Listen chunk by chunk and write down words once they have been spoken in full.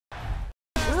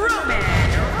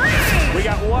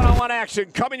One-on-one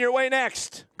action coming your way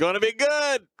next. Gonna be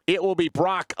good. It will be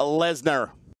Brock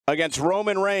Lesnar against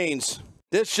Roman Reigns.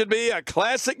 This should be a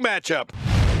classic matchup.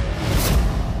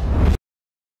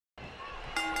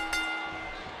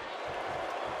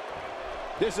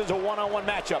 This is a one-on-one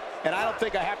matchup, and I don't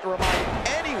think I have to remind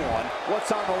anyone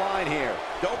what's on the line here.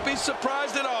 Don't be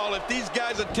surprised at all if these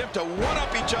guys attempt to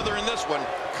one-up each other in this one.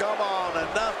 Come on,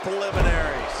 enough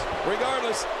preliminaries.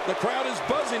 Regardless, the crowd is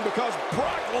buzzing because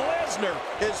Brock Lesnar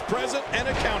is present and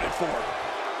accounted for.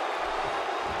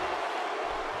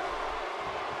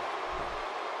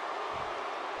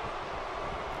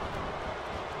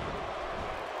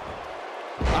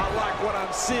 I like what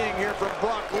I'm seeing here from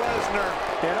Brock Lesnar.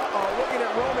 And looking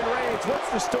at Roman Reigns, what's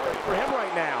the story for him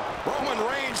right now? Roman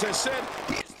Reigns has said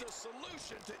he's the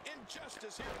solution to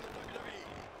injustice here in the WWE.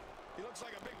 He looks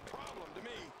like a big problem to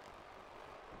me.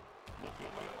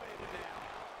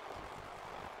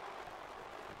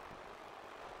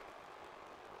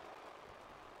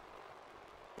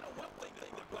 You know, one thing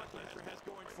that Brock Lesnar has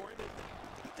going for him is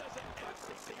he doesn't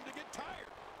ever seem to get tired.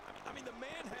 I mean, the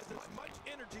man has as much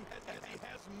energy as he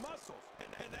has muscles,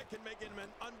 and that can make him an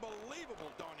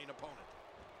unbelievable daunting opponent.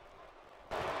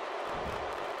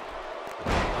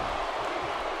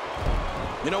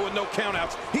 You know, with no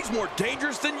countouts, he's more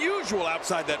dangerous than usual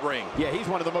outside that ring. Yeah, he's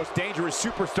one of the most dangerous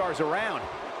superstars around.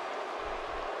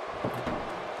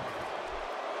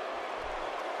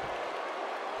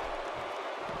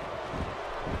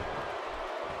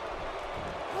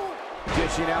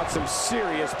 Dishing out some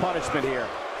serious punishment here.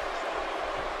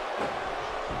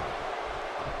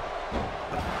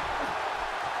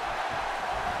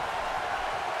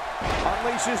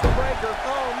 Unleashes the breaker.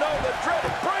 Oh no, the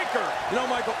dreaded breaker. You know,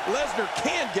 Michael, Lesnar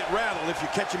can get rattled if you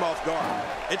catch him off guard.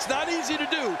 It's not easy to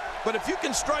do, but if you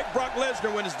can strike Brock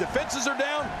Lesnar when his defenses are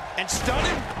down and stun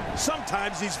him,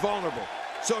 sometimes he's vulnerable.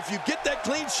 So if you get that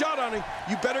clean shot on him,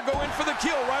 you better go in for the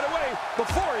kill right away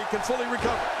before he can fully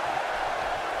recover.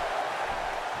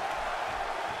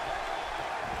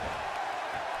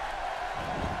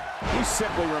 He's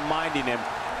simply reminding him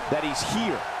that he's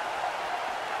here.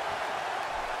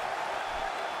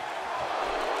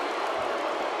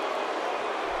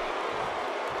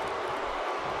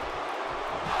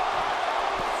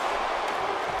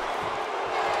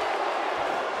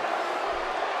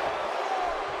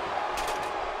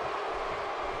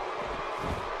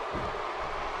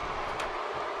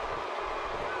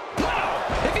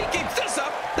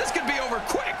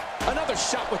 Another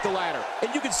shot with the ladder,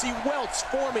 and you can see welts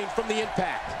forming from the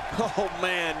impact. Oh,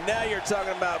 man, now you're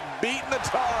talking about beating the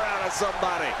tar out of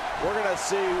somebody. We're going to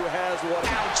see who has what.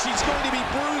 Ouch, she's going to be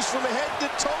bruised from head to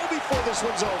toe before this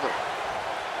one's over.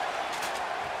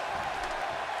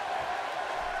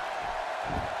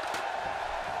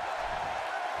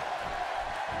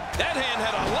 That hand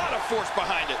had a lot of force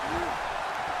behind it.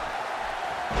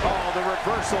 Oh, the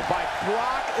reversal by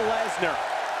Brock Lesnar.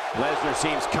 Lesnar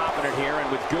seems confident here,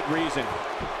 and with good reason.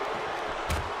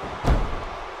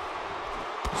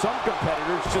 Some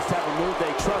competitors just have a move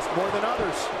they trust more than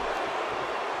others.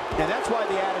 And that's why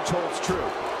the adage holds true.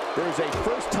 There's a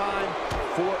first time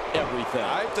for everything.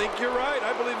 I think you're right.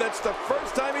 I believe that's the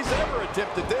first time he's ever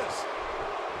attempted this.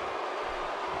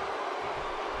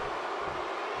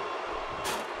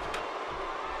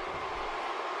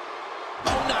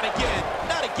 Oh, not again.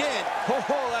 Not again.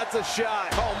 Oh, that's a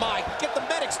shot. Oh, my. Get the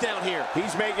medics down here.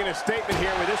 He's making a statement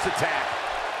here with this attack.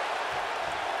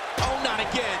 Oh, not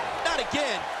again. Not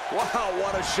again. Wow,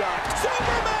 what a shot.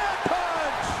 Superman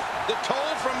punch! The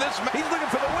toll from this match. He's looking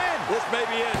for the win. This may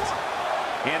be it.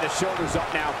 And the shoulder's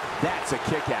up now. That's a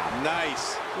kick out.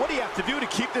 Nice. What do you have to do to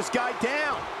keep this guy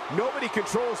down? Nobody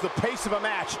controls the pace of a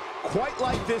match quite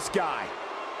like this guy.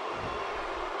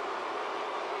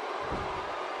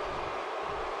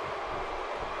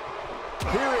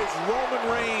 Here is Roman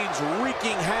Reigns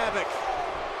wreaking havoc.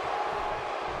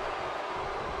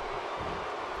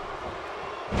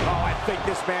 Oh, I think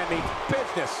this man means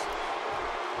business.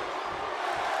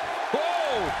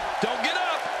 Whoa! Don't get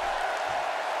up!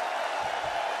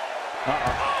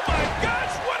 Uh-oh. Oh my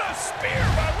gosh, what a spear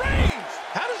by Reigns!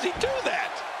 How does he do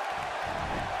that?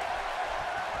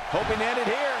 Hoping to end it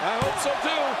here. I hope so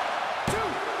too. 2,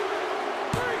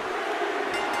 3.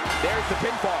 There's the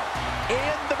pinfall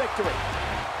and the victory.